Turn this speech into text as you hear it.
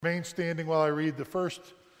Remain standing while I read the first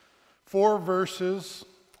 4 verses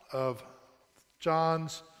of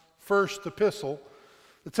John's first epistle.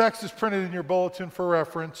 The text is printed in your bulletin for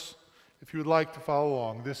reference if you would like to follow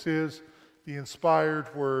along. This is the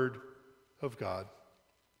inspired Word of God.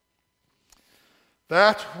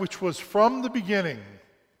 That which was from the beginning,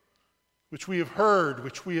 which we have heard,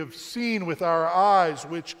 which we have seen with our eyes,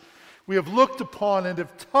 which we have looked upon and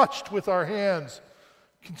have touched with our hands,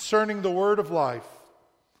 concerning the word of life.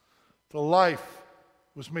 The life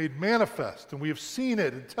was made manifest, and we have seen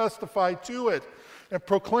it and testified to it and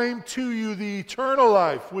proclaimed to you the eternal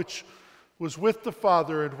life which was with the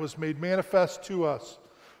Father and was made manifest to us.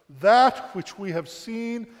 That which we have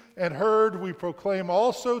seen and heard we proclaim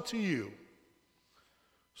also to you,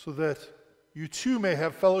 so that you too may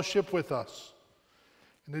have fellowship with us.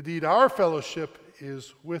 And indeed, our fellowship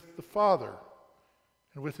is with the Father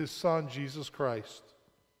and with his Son, Jesus Christ.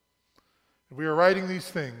 And we are writing these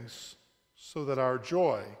things so that our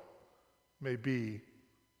joy may be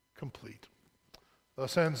complete.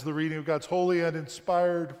 Thus ends the reading of God's holy and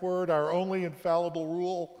inspired word, our only infallible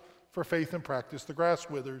rule for faith and practice. The grass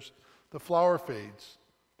withers, the flower fades,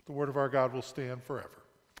 but the word of our God will stand forever.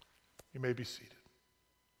 You may be seated.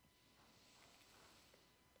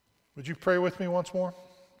 Would you pray with me once more?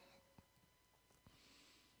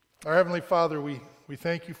 Our Heavenly Father, we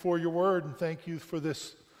thank you for your word and thank you for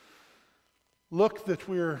this look that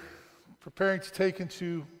we're preparing to take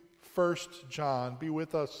into 1 John. Be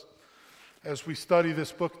with us as we study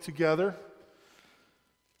this book together.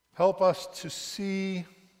 Help us to see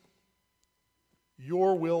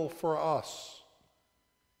your will for us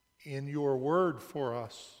in your word for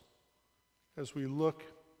us as we look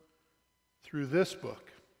through this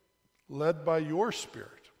book, led by your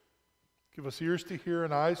Spirit. Give us ears to hear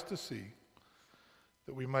and eyes to see,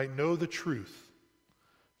 that we might know the truth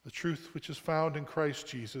which is found in Christ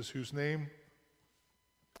Jesus, whose name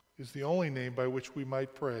is the only name by which we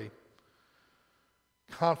might pray,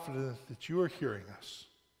 confident that you are hearing us,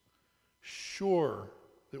 sure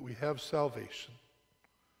that we have salvation,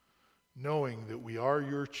 knowing that we are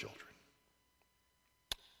your children.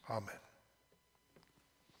 Amen.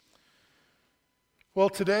 Well,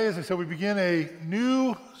 today, as I said, we begin a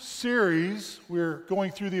new series. We're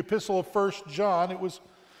going through the epistle of 1 John. It was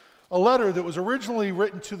a letter that was originally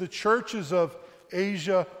written to the churches of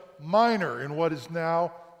Asia Minor in what is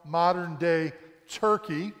now modern-day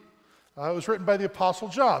Turkey. It was written by the Apostle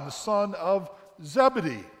John, the son of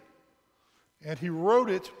Zebedee. And he wrote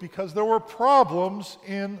it because there were problems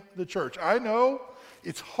in the church. I know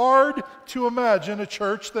it's hard to imagine a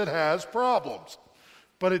church that has problems,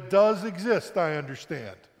 but it does exist, I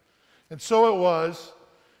understand. And so it was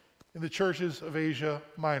in the churches of Asia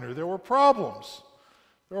Minor. There were problems.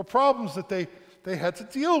 There were problems that they had to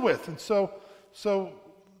deal with. And so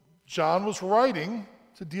John was writing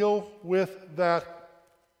to deal with that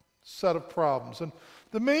set of problems. And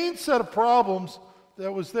the main set of problems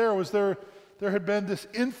that was there had been this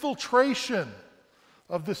infiltration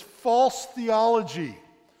of this false theology.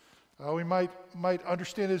 We might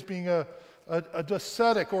understand it as being a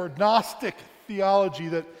Docetic or Gnostic theology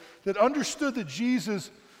that understood that Jesus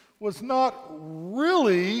was not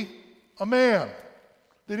really a man,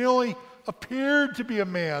 that he only appeared to be a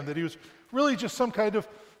man, that he was really just some kind of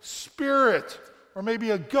spirit, or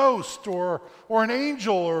maybe a ghost, or an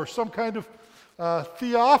angel, or some kind of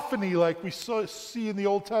theophany like we see in the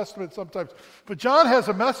Old Testament sometimes. But John has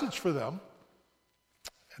a message for them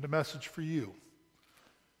and a message for you.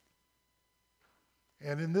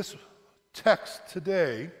 And in this text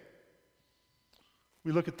today,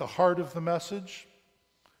 we look at the heart of the message,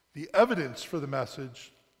 the evidence for the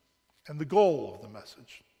message, and the goal of the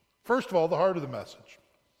message. First of all, the heart of the message.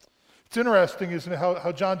 It's interesting, isn't it,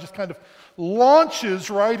 how John just kind of launches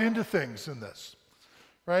right into things in this.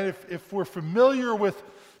 Right? If we're familiar with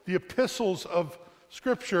the epistles of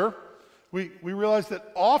Scripture, we realize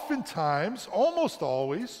that oftentimes, almost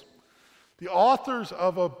always, the authors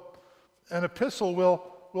of an epistle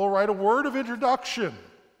will write a word of introduction,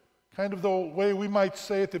 kind of the way we might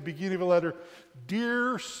say at the beginning of a letter,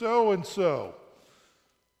 "Dear so-and-so,"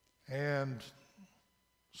 and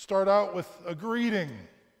start out with a greeting.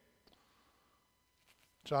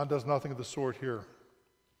 John does nothing of the sort here.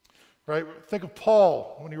 Right? Think of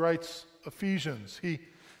Paul when he writes Ephesians. He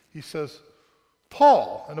says,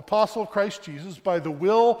 "Paul, an apostle of Christ Jesus, by the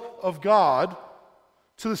will of God,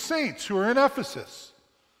 to the saints who are in Ephesus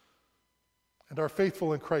and are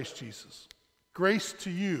faithful in Christ Jesus. Grace to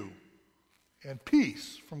you and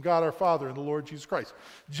peace from God our Father and the Lord Jesus Christ."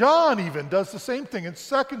 John even does the same thing in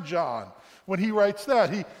 2 John when he writes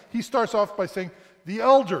that. He starts off by saying, the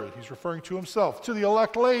elder, he's referring to himself, to the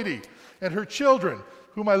elect lady and her children,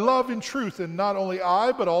 whom I love in truth, and not only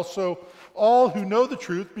I, but also all who know the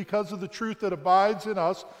truth, because of the truth that abides in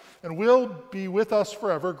us and will be with us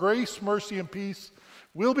forever. Grace, mercy, and peace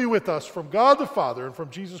will be with us from God the Father and from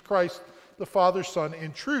Jesus Christ, the Father's Son,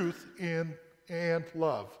 in truth and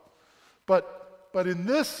love. But in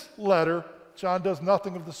this letter, John does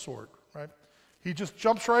nothing of the sort, right? He just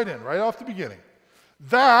jumps right in, right off the beginning.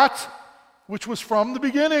 That which was from the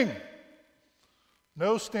beginning.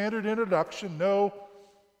 No standard introduction, no,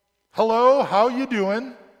 hello, how you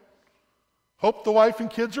doing? Hope the wife and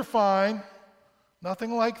kids are fine.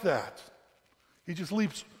 Nothing like that. He just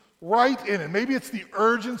leaps right in. And maybe it's the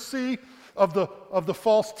urgency of the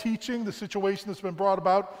false teaching, the situation that's been brought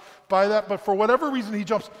about by that, but for whatever reason, he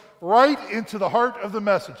jumps right into the heart of the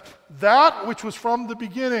message. That which was from the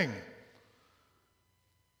beginning.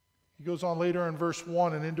 He goes on later in verse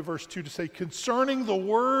 1 and into verse 2 to say, concerning the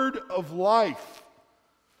word of life,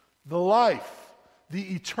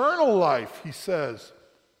 the eternal life, he says,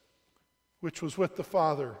 which was with the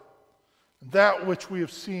Father, that which we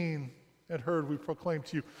have seen and heard we proclaim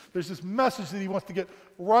to you. There's this message that he wants to get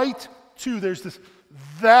right to. There's this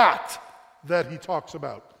that he talks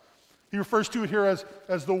about. He refers to it here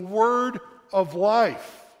as the word of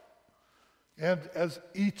life and as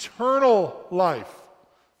eternal life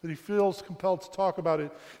that he feels compelled to talk about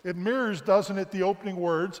it. It mirrors, doesn't it, the opening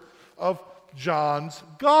words of John's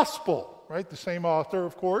gospel, right? The same author,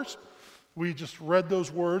 of course. We just read those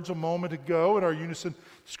words a moment ago in our unison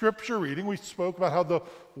scripture reading. We spoke about how the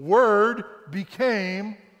Word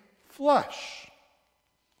became flesh.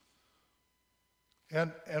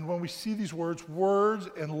 And when we see these words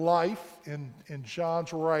and life in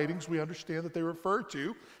John's writings, we understand that they refer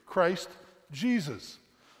to Christ Jesus.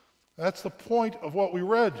 That's the point of what we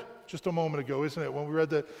read just a moment ago, isn't it? When we read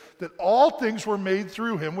that all things were made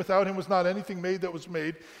through him. Without him was not anything made that was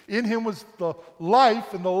made. In him was the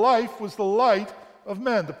life, and the life was the light of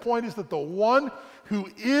men. The point is that the one who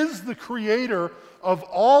is the creator of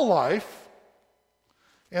all life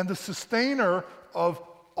and the sustainer of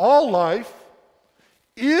all life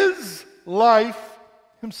is life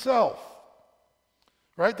himself.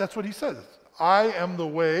 Right? That's what he says. I am the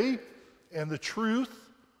way and the truth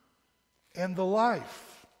and the life.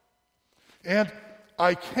 And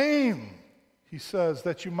I came, he says,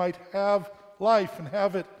 that you might have life and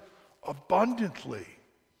have it abundantly.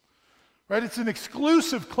 Right? It's an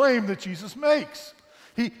exclusive claim that Jesus makes.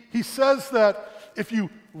 He says that if you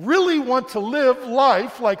really want to live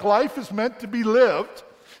life like life is meant to be lived,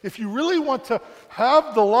 if you really want to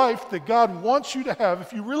have the life that God wants you to have,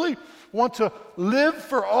 if you really want to live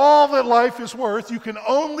for all that life is worth, you can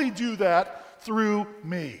only do that through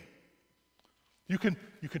me. You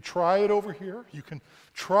can try it over here, you can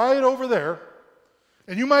try it over there,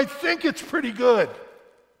 and you might think it's pretty good,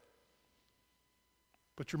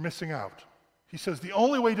 but you're missing out. He says the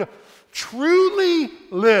only way to truly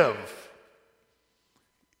live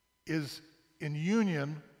is in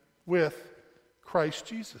union with Christ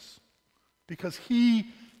Jesus, because he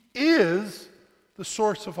is the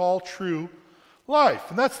source of all true life.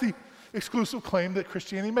 And that's the exclusive claim that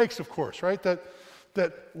Christianity makes, of course, right? That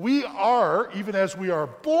we are, even as we are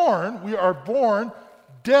born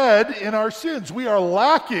dead in our sins. We are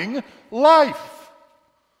lacking life.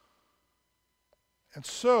 And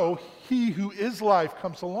so he who is life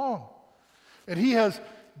comes along. And he has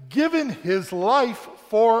given his life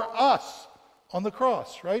for us on the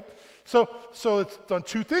cross, right? So it's done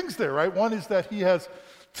two things there, right? One is that he has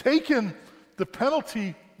taken the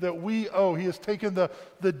penalty that we owe. He has taken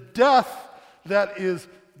the death that is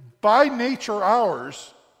by nature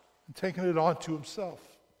ours and taken it onto himself.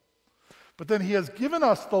 But then he has given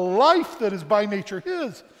us the life that is by nature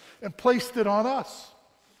his and placed it on us.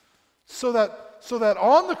 So that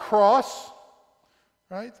on the cross,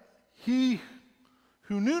 right, he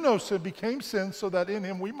who knew no sin became sin so that in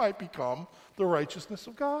him we might become the righteousness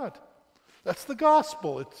of God. That's the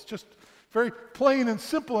gospel. It's just very plain and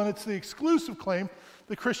simple, and it's the exclusive claim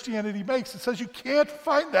that Christianity makes. It says you can't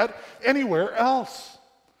find that anywhere else.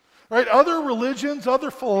 Right? Other religions, other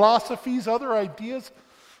philosophies, other ideas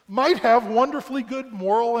might have wonderfully good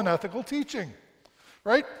moral and ethical teaching.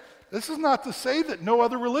 Right? This is not to say that no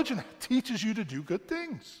other religion teaches you to do good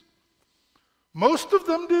things. Most of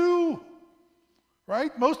them do.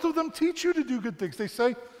 Right? Most of them teach you to do good things. They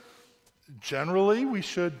say, generally, we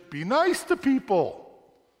should be nice to people.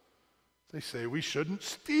 They say we shouldn't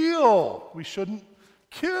steal. We shouldn't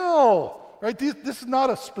kill. Right? This is not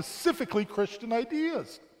a specifically Christian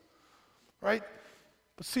ideas. Right?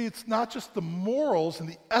 But see, it's not just the morals and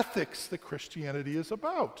the ethics that Christianity is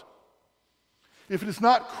about. If it is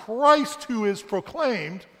not Christ who is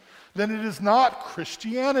proclaimed, then it is not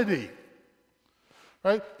Christianity.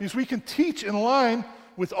 Right? Because we can teach in line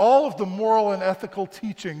with all of the moral and ethical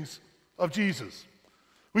teachings of Jesus.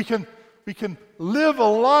 We can live a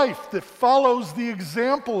life that follows the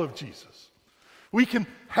example of Jesus. We can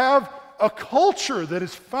have a culture that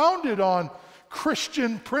is founded on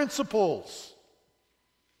Christian principles.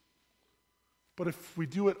 But if we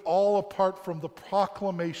do it all apart from the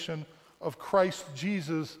proclamation of Christ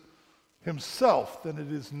Jesus himself, then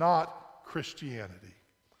it is not Christianity.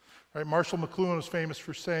 Right? Marshall McLuhan was famous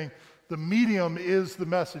for saying, the medium is the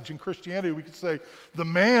message. In Christianity, we could say, the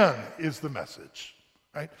man is the message.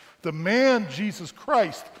 Right? The man, Jesus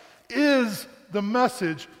Christ, is the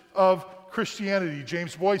message of Christianity.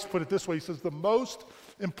 James Boyce put it this way. He says, the most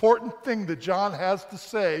important thing that John has to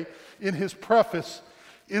say in his preface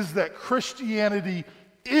is that Christianity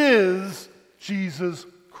is Jesus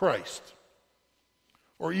Christ.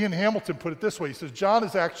 Or Ian Hamilton put it this way. He says, John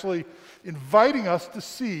is actually inviting us to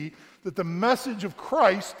see that the message of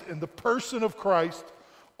Christ and the person of Christ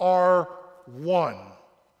are one.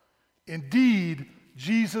 Indeed,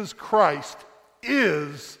 Jesus Christ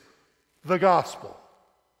is the gospel.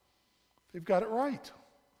 They've got it right.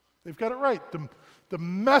 They've got it right. The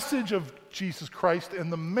message of Jesus Christ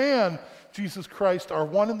and the man, Jesus Christ, are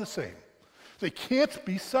one and the same. They can't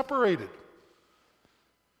be separated.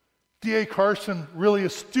 D.A. Carson really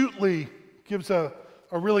astutely gives a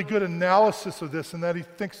really good analysis of this, in that he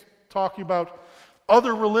thinks, talking about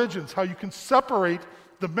other religions, how you can separate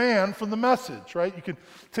the man from the message, right? You can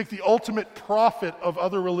take the ultimate prophet of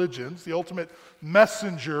other religions, the ultimate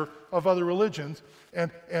messenger of other religions,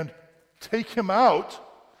 and take him out,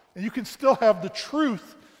 and you can still have the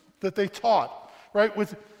truth that they taught, right?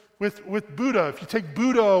 With Buddha, if you take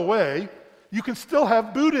Buddha away, you can still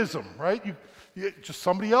have Buddhism, right? Just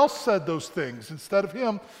somebody else said those things instead of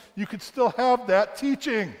him. You could still have that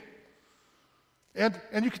teaching. And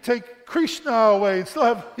you could take Krishna away and still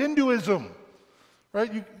have Hinduism,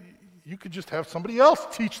 right? You could just have somebody else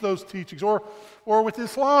teach those teachings. Or with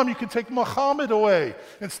Islam, you could take Muhammad away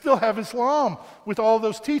and still have Islam with all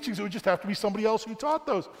those teachings. It would just have to be somebody else who taught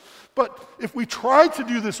those. But if we try to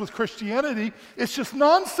do this with Christianity, it's just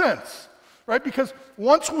nonsense, right? Because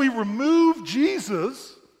once we remove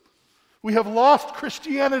Jesus, we have lost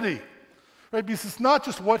Christianity, right? Because it's not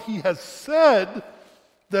just what he has said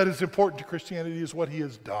that is important to Christianity, it is what he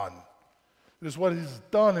has done. It is what he's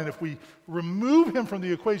done, and if we remove him from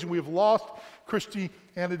the equation, we have lost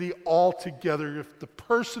Christianity altogether. If the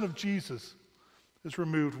person of Jesus is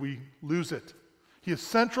removed, we lose it. He is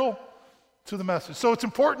central to the message. So it's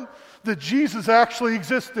important that Jesus actually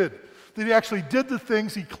existed, that he actually did the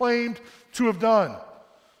things he claimed to have done,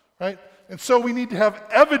 right? And so we need to have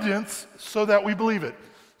evidence so that we believe it.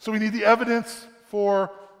 So we need the evidence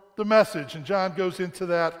for the message, and John goes into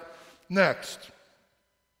that next.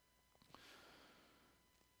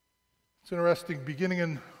 It's interesting, beginning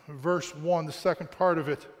in verse 1, the second part of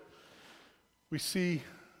it, we see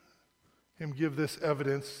him give this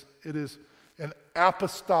evidence. It is an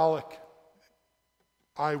apostolic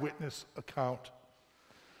eyewitness account.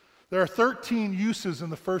 There are 13 uses in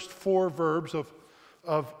the first 4 verbs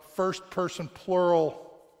of first-person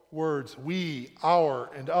plural words, we, our,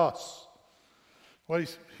 and us.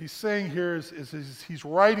 What he's saying here is he's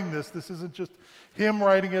writing this. This isn't just him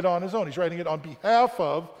writing it on his own. He's writing it on behalf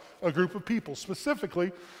of a group of people,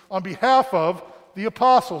 specifically on behalf of the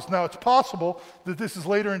apostles. Now, it's possible that this is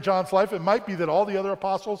later in John's life. It might be that all the other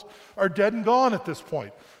apostles are dead and gone at this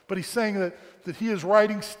point. But he's saying that he is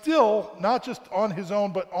writing still, not just on his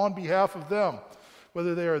own, but on behalf of them,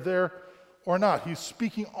 whether they are there or not. He's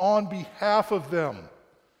speaking on behalf of them.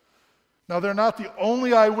 Now, they're not the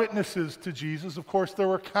only eyewitnesses to Jesus. Of course, there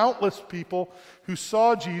were countless people who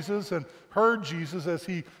saw Jesus and heard Jesus as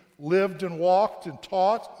he lived and walked and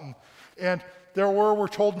taught. And there were, we're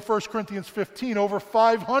told in 1 Corinthians 15, over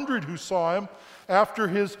 500 who saw him after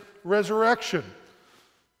his resurrection.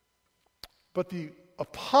 But the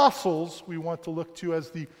apostles we want to look to as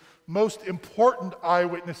the most important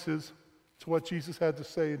eyewitnesses to what Jesus had to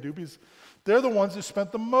say and do, because they're the ones who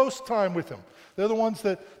spent the most time with him. They're the ones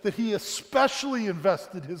that he especially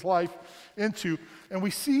invested his life into. And we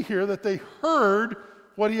see here that they heard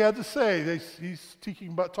what he had to say. He's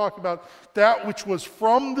talking about that which was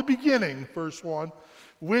from the beginning, verse 1,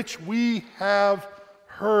 which we have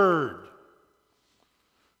heard.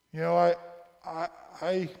 You know,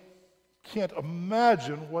 I can't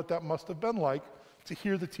imagine what that must have been like to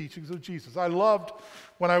hear the teachings of Jesus. I loved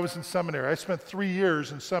when I was in seminary. I spent 3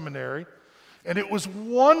 years in seminary, and it was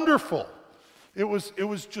wonderful. It was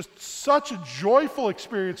just such a joyful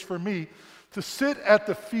experience for me to sit at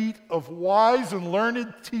the feet of wise and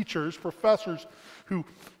learned teachers, professors, who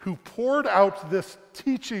poured out this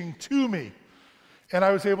teaching to me. And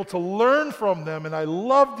I was able to learn from them, and I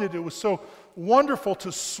loved it. It was so wonderful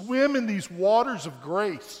to swim in these waters of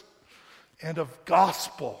grace and of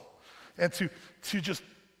gospel, and to just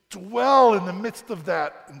dwell in the midst of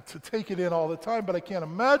that and to take it in all the time. But I can't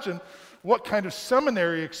imagine what kind of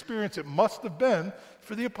seminary experience it must have been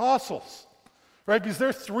for the apostles, right? Because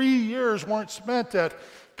their 3 years weren't spent at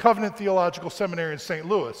Covenant Theological Seminary in St.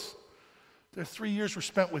 Louis. Their 3 years were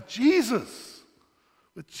spent with Jesus.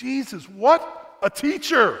 With Jesus. What a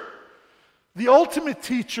teacher! The ultimate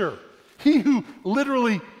teacher. He who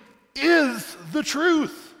literally is the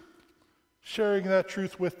truth. Sharing that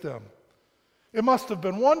truth with them. It must have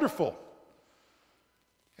been wonderful.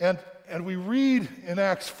 And we read in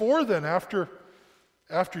Acts 4 then, after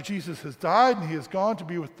Jesus has died and he has gone to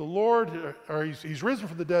be with the Lord, or he's risen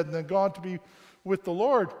from the dead and then gone to be with the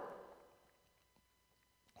Lord,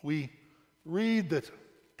 we read that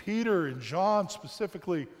Peter and John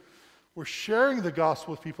specifically were sharing the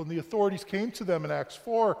gospel with people, and the authorities came to them in Acts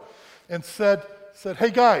 4 and said,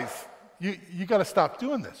 hey guys, you got to stop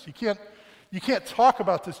doing this. You can't talk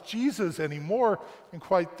about this Jesus anymore in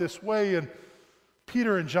quite this way. And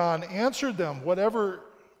Peter and John answered them,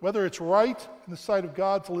 whether it's right in the sight of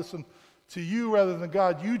God to listen to you rather than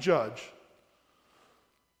God you judge,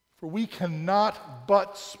 for we cannot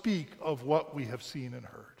but speak of what we have seen and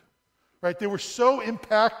heard. Right? They were so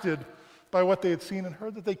impacted by what they had seen and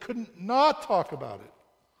heard that they couldn't not talk about it.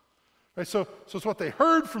 Right? So it's what they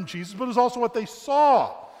heard from Jesus, but it's also what they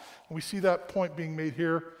saw. And we see that point being made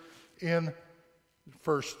here in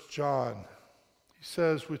 1 John. He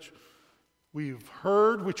says, which we've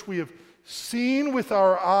heard, which we have seen with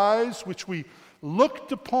our eyes, which we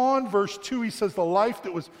looked upon. Verse 2, he says, the life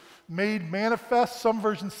that was made manifest. Some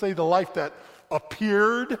versions say the life that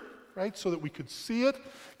appeared, right, so that we could see it.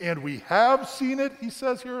 And we have seen it, he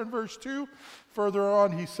says here in verse 2. Further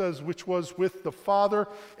on, he says, which was with the Father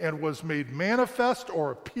and was made manifest or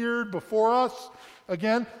appeared before us.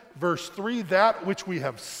 Again, verse 3, that which we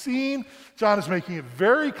have seen. John is making it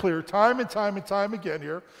very clear time and time and time again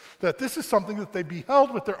here that this is something that they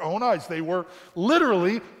beheld with their own eyes. They were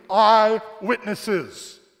literally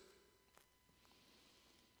eyewitnesses.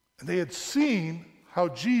 And they had seen how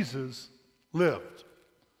Jesus lived.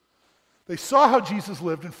 They saw how Jesus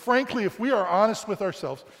lived, and frankly, if we are honest with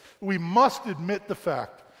ourselves, we must admit the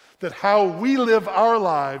fact that how we live our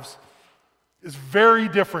lives is very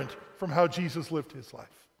different from how Jesus lived his life.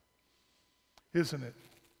 Isn't it?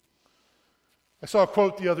 I saw a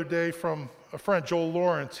quote the other day from a friend, Joel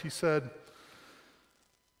Lawrence. He said,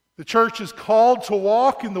 the church is called to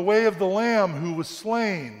walk in the way of the Lamb who was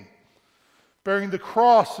slain, bearing the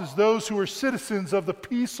cross as those who are citizens of the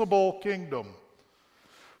peaceable kingdom.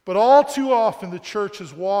 But all too often the church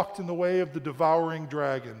has walked in the way of the devouring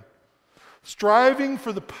dragon, striving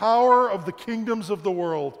for the power of the kingdoms of the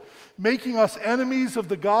world, making us enemies of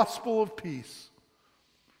the gospel of peace.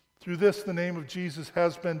 Through this, the name of Jesus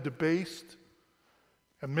has been debased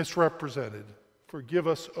and misrepresented. Forgive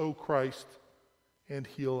us, O Christ, and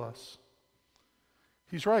heal us.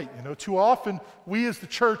 He's right. Too often we as the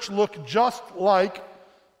church look just like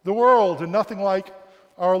the world and nothing like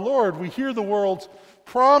our Lord. We hear the world's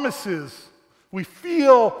promises. We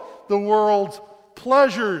feel the world's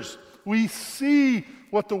pleasures. We see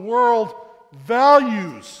what the world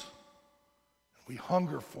values. We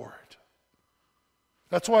hunger for it.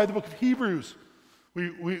 That's why the book of Hebrews, we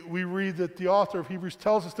read that the author of Hebrews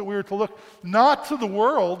tells us that we are to look not to the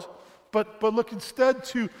world, but look instead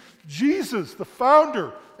to Jesus, the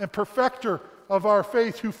founder and perfecter of our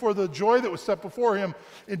faith, who for the joy that was set before him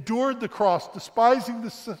endured the cross, despising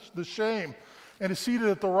the shame, and is seated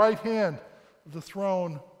at the right hand of the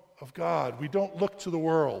throne of God. We don't look to the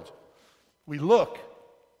world. We look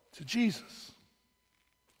to Jesus.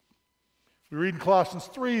 We read in Colossians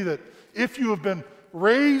 3 that if you have been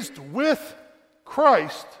raised with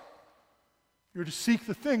Christ, you're to seek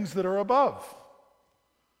the things that are above.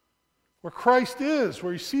 Where Christ is,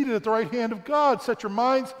 where he's seated at the right hand of God, set your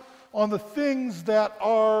minds on the things that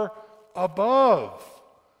are above,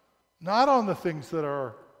 not on the things that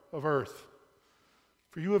are of earth.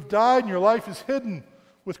 For you have died and your life is hidden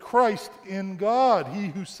with Christ in God. He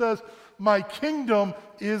who says, my kingdom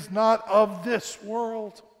is not of this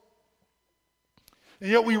world.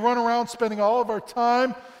 And yet we run around spending all of our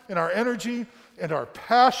time and our energy and our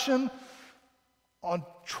passion on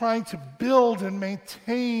trying to build and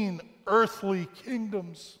maintain earthly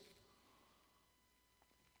kingdoms.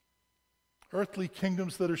 Earthly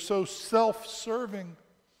kingdoms that are so self-serving,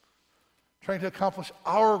 trying to accomplish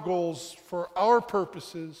our goals for our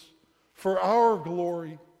purposes, for our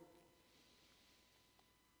glory.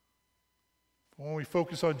 When we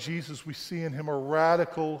focus on Jesus, we see in him a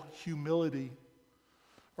radical humility.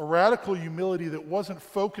 A radical humility that wasn't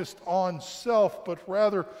focused on self, but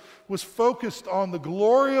rather was focused on the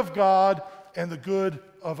glory of God and the good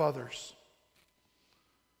of others.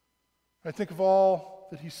 I think of all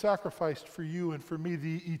that he sacrificed for you and for me.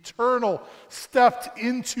 The eternal stepped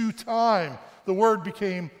into time. The Word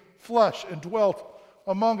became flesh and dwelt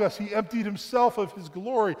among us. He emptied himself of his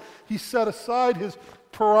glory. He set aside his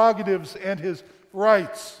prerogatives and his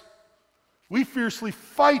rights. We fiercely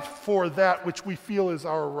fight for that which we feel is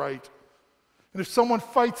our right. And if someone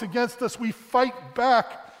fights against us, we fight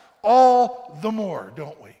back all the more,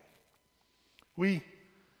 don't we?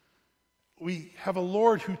 We have a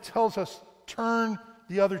Lord who tells us, turn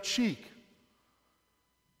the other cheek.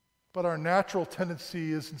 But our natural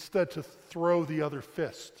tendency is instead to throw the other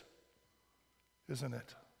fist, isn't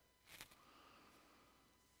it?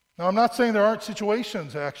 Now, I'm not saying there aren't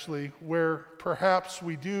situations, actually, where perhaps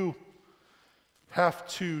we do have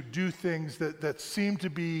to do things that seem to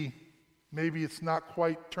be, maybe it's not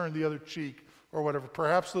quite turn the other cheek or whatever.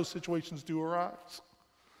 Perhaps those situations do arise.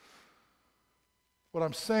 What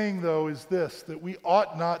I'm saying, though, is this, that we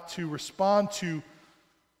ought not to respond to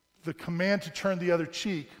the command to turn the other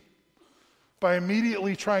cheek by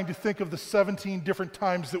immediately trying to think of the 17 different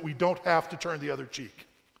times that we don't have to turn the other cheek,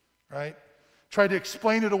 right? Try to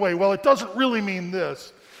explain it away. Well, it doesn't really mean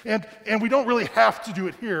this, and we don't really have to do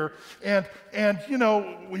it here, and you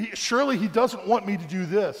know, surely he doesn't want me to do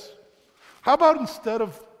this. How about instead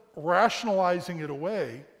of rationalizing it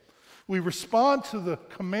away, we respond to the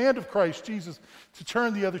command of Christ Jesus to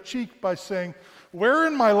turn the other cheek by saying, where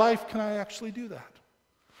in my life can I actually do that?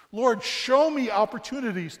 Lord, show me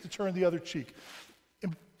opportunities to turn the other cheek.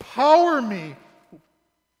 Empower me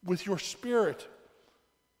with your Spirit,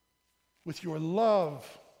 with your love,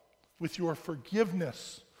 with your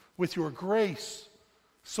forgiveness, with your grace,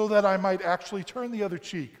 so that I might actually turn the other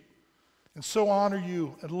cheek and so honor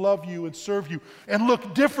you and love you and serve you and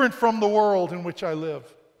look different from the world in which I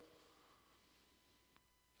live.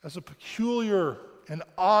 As a peculiar and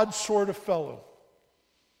odd sort of fellow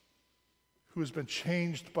who has been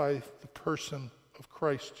changed by the person of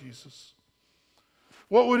Christ Jesus.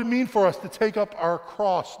 What would it mean for us to take up our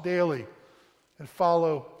cross daily and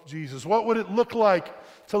follow Jesus? What would it look like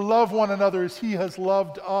to love one another as he has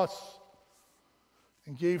loved us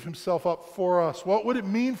and gave himself up for us? What would it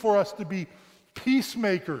mean for us to be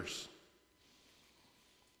peacemakers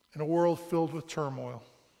in a world filled with turmoil?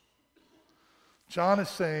 John is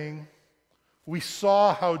saying, we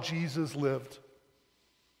saw how Jesus lived,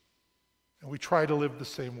 and we try to live the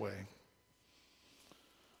same way.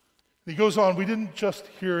 He goes on, we didn't just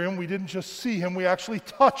hear him, we didn't just see him, we actually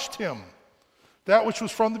touched him. That which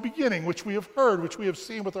was from the beginning, which we have heard, which we have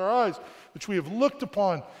seen with our eyes, which we have looked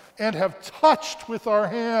upon, and have touched with our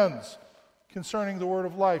hands concerning the word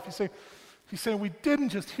of life. He's saying we didn't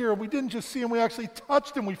just hear him, we didn't just see him, we actually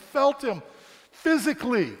touched him, we felt him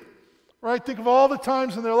physically. Right? Think of all the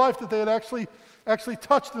times in their life that they had actually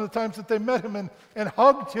touched him, the times that they met him and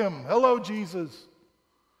hugged him. Hello, Jesus.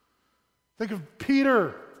 Think of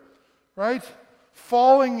Peter, right?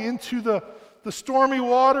 Falling into the stormy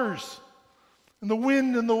waters and the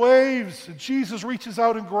wind and the waves. And Jesus reaches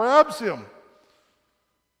out and grabs him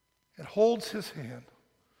and holds his hand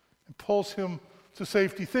and pulls him to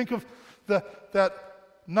safety. Think of that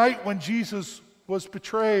night when Jesus was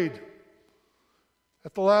betrayed.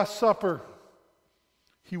 At the Last Supper,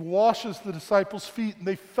 he washes the disciples' feet, and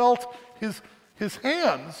they felt his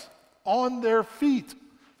hands on their feet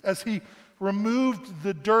as he removed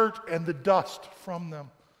the dirt and the dust from them.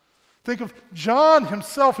 Think of John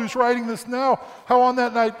himself, who's writing this now, how on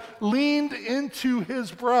that night leaned into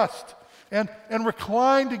his breast and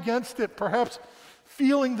reclined against it, perhaps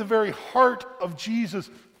feeling the very heart of Jesus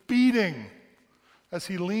beating as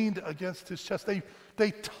he leaned against his chest.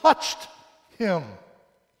 They touched him.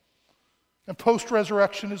 And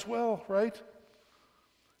post-resurrection as well, right?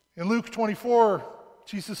 In Luke 24,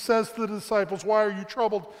 Jesus says to the disciples, why are you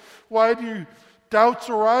troubled? Why do doubts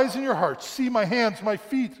arise in your hearts? See my hands, my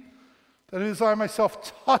feet, that it is I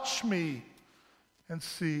myself. Touch me and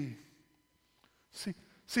see. See,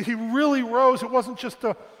 he really rose. It wasn't just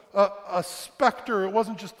a specter. It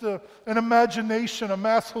wasn't just an imagination, a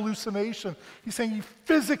mass hallucination. He's saying he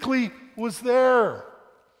physically was there.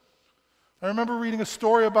 I remember reading a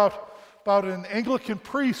story about an Anglican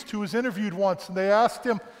priest who was interviewed once, and they asked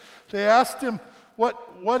him,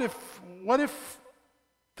 what if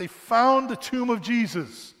they found the tomb of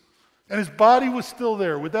Jesus and his body was still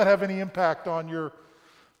there, would that have any impact on your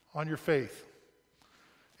faith?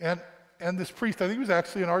 And this priest, I think he was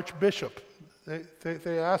actually an archbishop.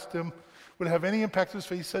 They asked him, would it have any impact on his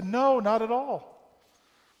faith? He said, no, not at all.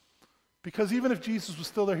 Because even if Jesus was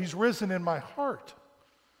still there, he's risen in my heart.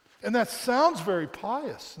 And that sounds very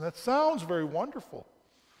pious, and that sounds very wonderful.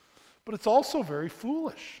 But it's also very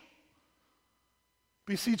foolish.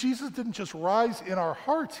 But you see, Jesus didn't just rise in our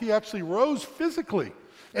hearts, he actually rose physically.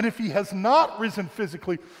 And if he has not risen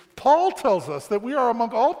physically, Paul tells us that we are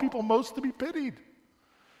among all people most to be pitied.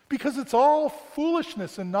 Because it's all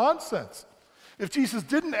foolishness and nonsense. If Jesus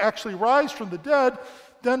didn't actually rise from the dead,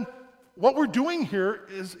 then what we're doing here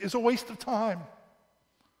is a waste of time.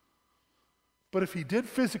 But if he did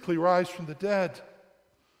physically rise from the dead,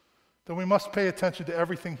 then we must pay attention to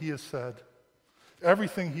everything he has said,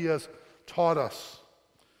 everything he has taught us.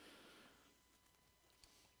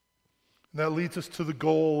 And that leads us to the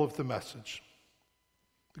goal of the message.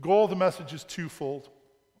 The goal of the message is twofold.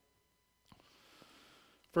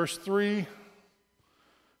 Verse 3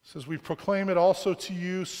 says, we proclaim it also to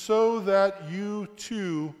you so that you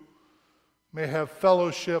too may have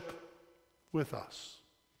fellowship with us.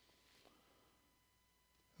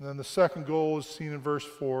 And then the second goal is seen in verse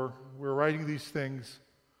 4. We're writing these things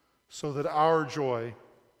so that our joy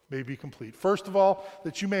may be complete. First of all,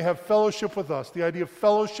 that you may have fellowship with us. The idea of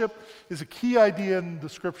fellowship is a key idea in the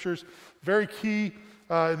Scriptures, very key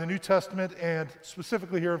in the New Testament, and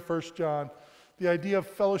specifically here in 1 John. The idea of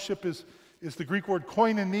fellowship is the Greek word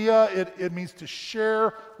koinonia. It means to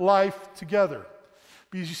share life together.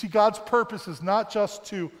 Because you see, God's purpose is not just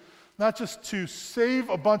to save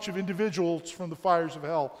a bunch of individuals from the fires of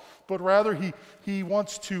hell, but rather he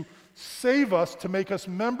wants to save us, to make us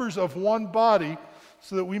members of one body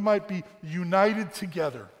so that we might be united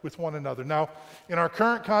together with one another. Now, in our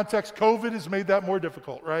current context, COVID has made that more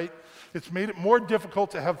difficult, right? It's made it more difficult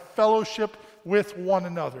to have fellowship with one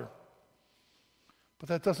another. But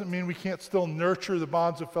that doesn't mean we can't still nurture the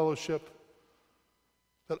bonds of fellowship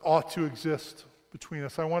that ought to exist between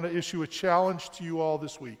us. I want to issue a challenge to you all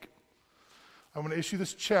this week. I want to issue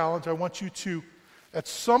this challenge. I want you to, at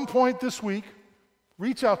some point this week,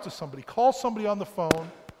 reach out to somebody, call somebody on the phone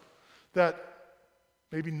that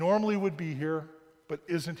maybe normally would be here, but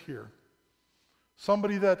isn't here.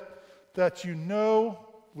 Somebody that you know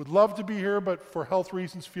would love to be here, but for health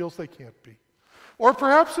reasons feels they can't be. Or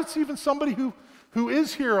perhaps it's even somebody who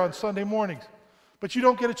is here on Sunday mornings, but you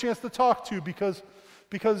don't get a chance to talk to because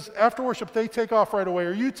after worship they take off right away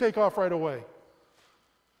or you take off right away.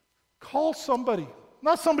 Call somebody.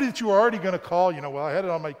 Not somebody that you are already going to call. Well, I had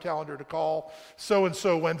it on my calendar to call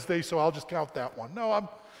so-and-so Wednesday, so I'll just count that one. No, I'm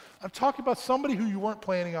talking about somebody who you weren't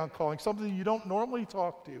planning on calling, somebody you don't normally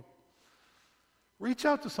talk to. Reach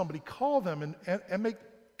out to somebody, call them, and make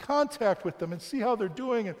contact with them and see how they're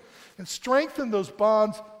doing and strengthen those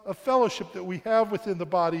bonds of fellowship that we have within the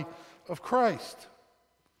body of Christ.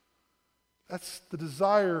 That's the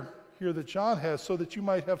desire here that John has, so that you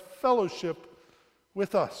might have fellowship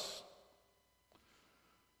with us.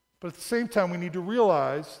 But at the same time, we need to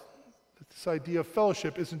realize that this idea of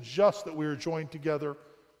fellowship isn't just that we are joined together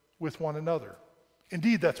with one another.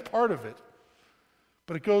 Indeed, that's part of it.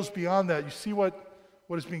 But it goes beyond that. You see what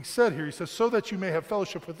is being said here. He says, so that you may have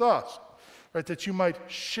fellowship with us, right? That you might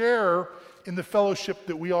share in the fellowship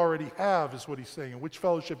that we already have, is what he's saying. And which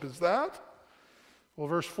fellowship is that? Well,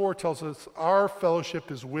 verse 4 tells us our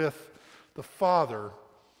fellowship is with the Father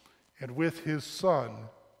and with his Son,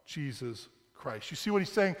 Jesus Christ. You see what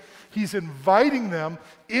he's saying? He's inviting them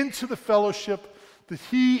into the fellowship that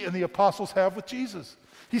he and the apostles have with Jesus.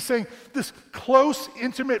 He's saying this close,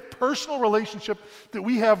 intimate, personal relationship that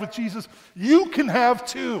we have with Jesus, you can have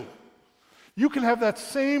too. You can have that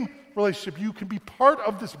same relationship. You can be part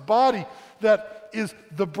of this body that is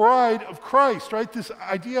the bride of Christ, right? This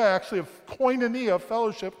idea actually of koinonia,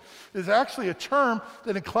 fellowship, is actually a term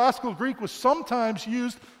that in classical Greek was sometimes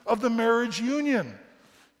used of the marriage union.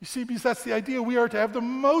 You see, because that's the idea. We are to have the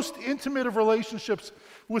most intimate of relationships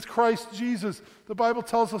with Christ Jesus. The Bible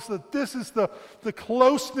tells us that this is the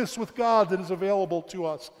closeness with God that is available to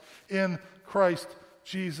us in Christ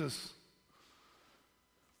Jesus.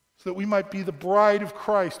 So that we might be the bride of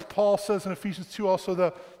Christ. Paul says in Ephesians 2 also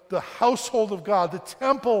the household of God, the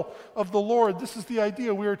temple of the Lord. This is the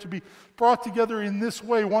idea. We are to be brought together in this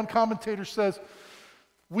way. One commentator says,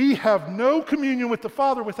 we have no communion with the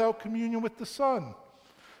Father without communion with the Son.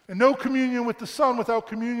 And no communion with the Son without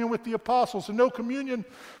communion with the apostles. And no communion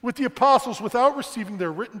with the apostles without receiving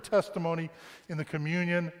their written testimony in the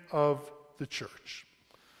communion of the church.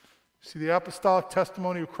 See, the apostolic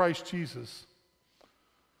testimony of Christ Jesus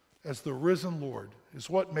as the risen Lord is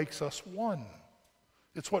what makes us one.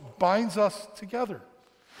 It's what binds us together.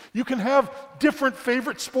 You can have different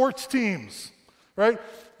favorite sports teams, right?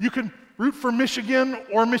 You can root for Michigan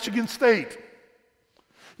or Michigan State.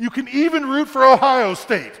 You can even root for Ohio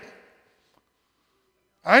State.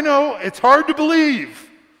 I know, it's hard to believe.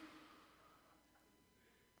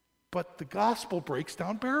 But the gospel breaks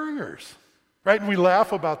down barriers, right? And we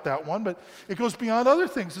laugh about that one, but it goes beyond other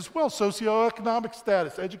things as well. Socioeconomic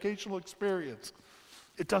status, educational experience.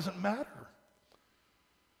 It doesn't matter.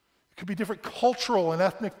 It could be different cultural and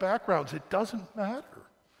ethnic backgrounds. It doesn't matter.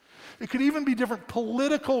 It could even be different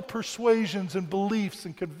political persuasions and beliefs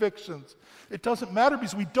and convictions. It doesn't matter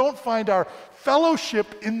because we don't find our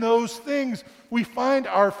fellowship in those things. We find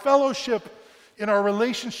our fellowship in our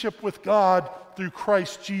relationship with God through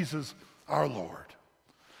Christ Jesus our Lord.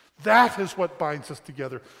 That is what binds us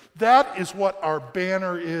together. That is what our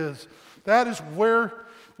banner is. That is where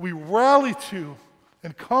we rally to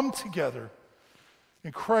and come together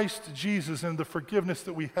in Christ Jesus and the forgiveness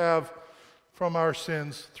that we have from our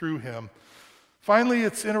sins through him. Finally,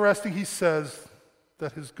 it's interesting, he says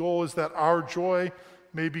that his goal is that our joy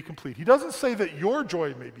may be complete. He doesn't say that your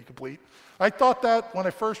joy may be complete. I thought that when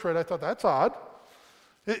I first read it, I thought that's odd.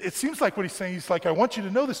 It seems like what he's saying, he's like, I want you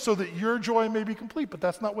to know this so that your joy may be complete, but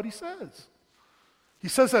that's not what he says. He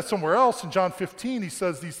says that somewhere else in John 15. He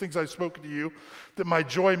says, these things I've spoken to you, that my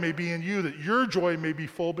joy may be in you, that your joy may be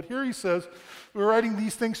full. But here he says, we're writing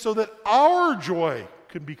these things so that our joy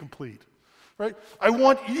can be complete. Right? I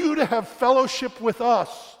want you to have fellowship with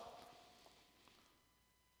us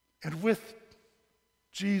and with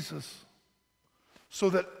Jesus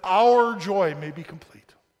so that our joy may be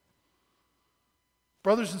complete.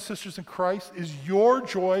 Brothers and sisters in Christ, is your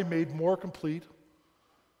joy made more complete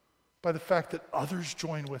by the fact that others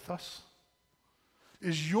join with us?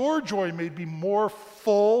 Is your joy made be more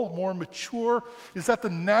full, more mature? Is that the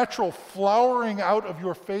natural flowering out of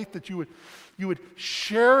your faith that you would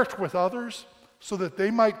share it with others so that they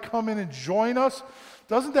might come in and join us?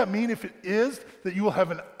 Doesn't that mean, if it is, that you will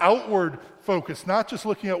have an outward focus, not just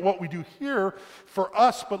looking at what we do here for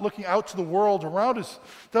us, but looking out to the world around us?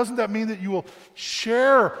 Doesn't that mean that you will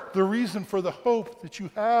share the reason for the hope that you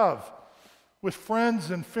have with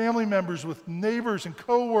friends and family members, with neighbors and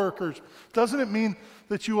co-workers? Doesn't it mean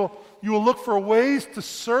that you will look for ways to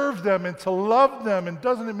serve them and to love them? And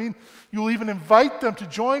doesn't it mean you will even invite them to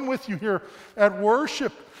join with you here at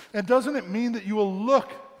worship? And doesn't it mean that you will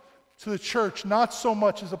look to the church not so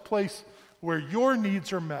much as a place where your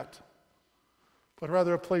needs are met, but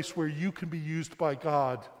rather a place where you can be used by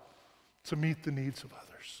God to meet the needs of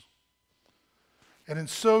others? And in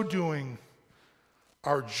so doing,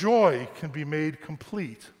 our joy can be made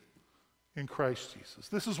complete in Christ Jesus.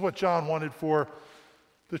 This is what John wanted for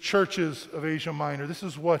the churches of Asia Minor. This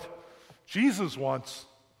is what Jesus wants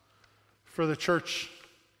for the church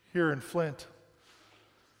here in Flint.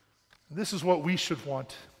 And this is what we should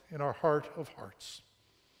want in our heart of hearts.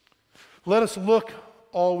 Let us look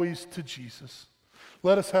always to Jesus.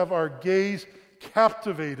 Let us have our gaze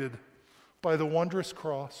captivated by the wondrous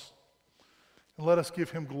cross. And let us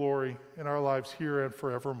give him glory in our lives here and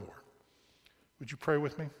forevermore. Would you pray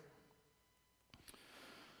with me?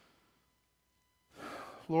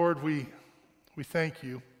 Lord, we thank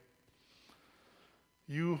you.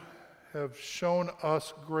 You have shown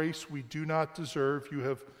us grace we do not deserve. You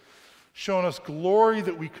have shown us glory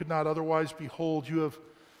that we could not otherwise behold. You have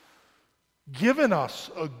given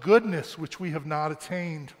us a goodness which we have not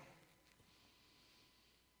attained.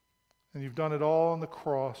 And you've done it all on the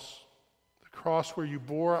cross where you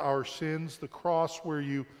bore our sins, the cross where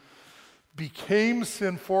you became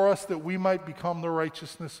sin for us that we might become the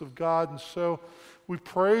righteousness of God. And so we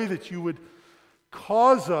pray that you would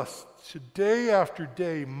cause us to day after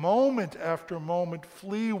day, moment after moment,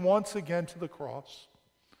 flee once again to the cross,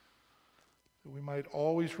 that we might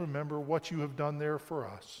always remember what you have done there for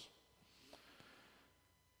us.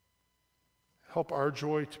 Help our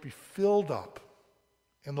joy to be filled up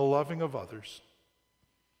in the loving of others,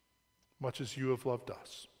 much as you have loved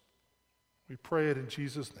us. We pray it in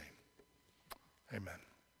Jesus' name. Amen.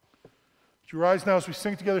 Would you rise now as we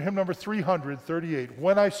sing together hymn number 338,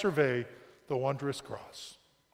 When I Survey the Wondrous Cross.